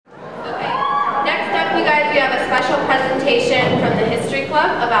we have a special presentation from the History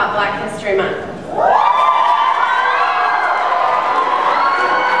Club about Black History Month.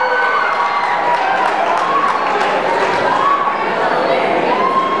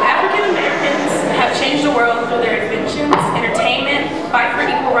 African Americans have changed the world through their inventions, entertainment, fight for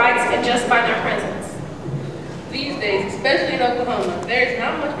equal rights, and just by their presence. These days, especially in Oklahoma, there is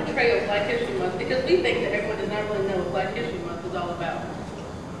not much portrayal of Black History Month because we think that everyone does not really know what Black History Month is all about.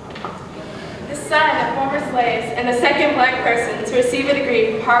 The son of former slaves and the second Black person to receive a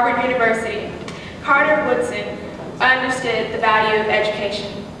degree from Harvard University, Carter Woodson understood the value of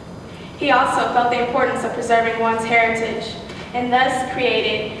education. He also felt the importance of preserving one's heritage and thus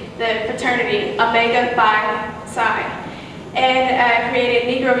created the fraternity Omega Phi Psi and created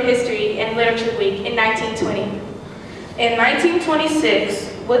Negro History and Literature Week in 1920. In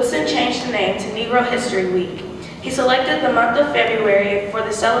 1926, Woodson changed the name to Negro History Week. He selected the month of February for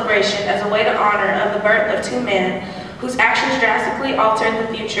the celebration as a way to honor of the birth of two men whose actions drastically altered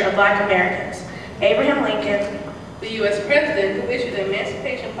the future of Black Americans. Abraham Lincoln, The U.S. President who issued the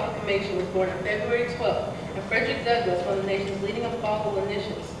Emancipation Proclamation was born on February 12th, and Frederick Douglass, one of the nation's leading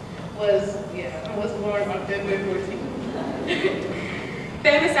abolitionist, was born on February 14th.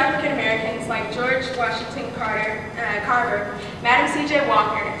 Famous African Americans like George Washington Carver, Madam C.J.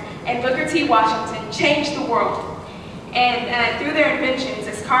 Walker, and Booker T. Washington changed the world. And through their inventions,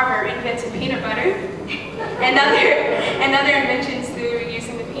 as Carver invented peanut butter and other inventions through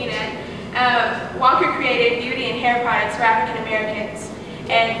using the peanut, Walker created beauty and hair products for African Americans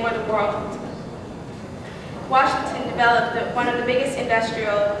and for the world. Washington developed one of the biggest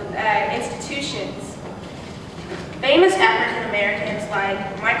industrial institutions. famous African Americans like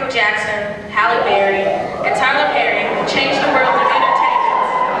Michael Jackson, Halle Berry, and Tyler Perry changed the world through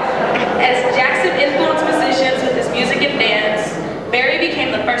entertainment. As Jackson influenced musicians with his music and dance, Berry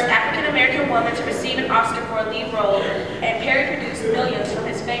became the first African American woman to receive an Oscar for a lead role, and Perry produced millions from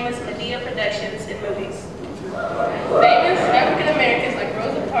his famous Medea productions and movies. Famous African Americans like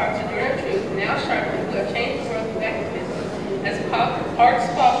Rosa Parks and Durham Truth, now Sharpton, who have changed the world through activism. As Parks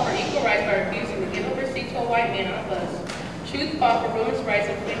fought for equal rights by refusing to give over a seat to a white man on a bus, Truth fought for women's rights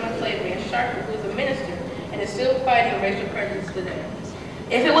and freedom of slavery, and Sharpton, who is a minister and is still fighting racial prejudice today.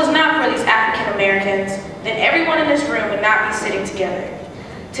 If it was not for these African Americans, then everyone in this room would not be sitting together.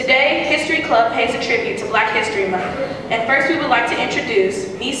 Today, History Club pays a tribute to Black History Month, and first we would like to introduce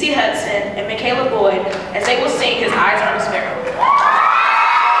Niecy Hudson and Michaela Boyd as they will sing His Eyes on a Sparrow.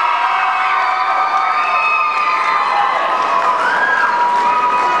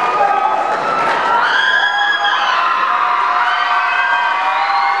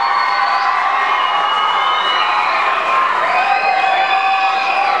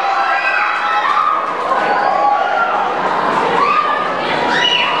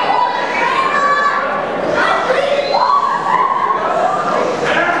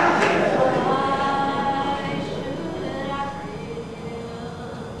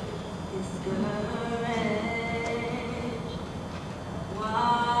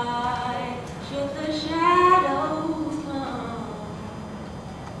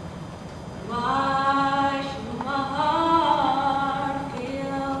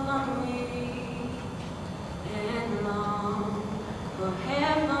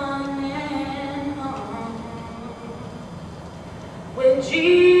 When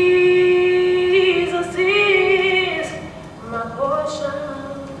Jesus is my portion,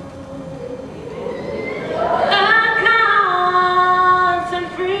 a constant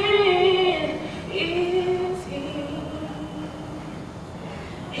friend is He.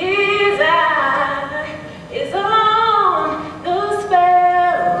 His eye is on the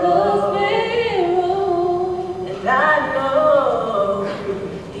sparrow, and I know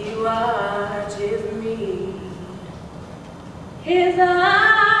He watches me. His eyes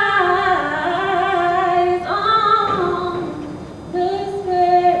on the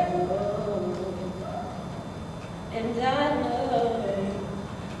sparrow, and I know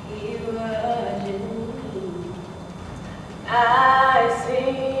He watches me. I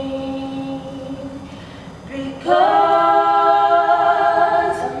sing because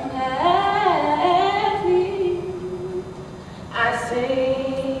I'm happy. I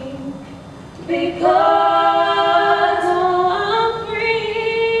sing because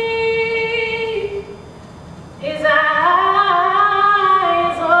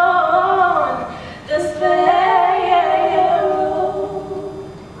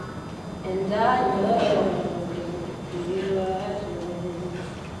I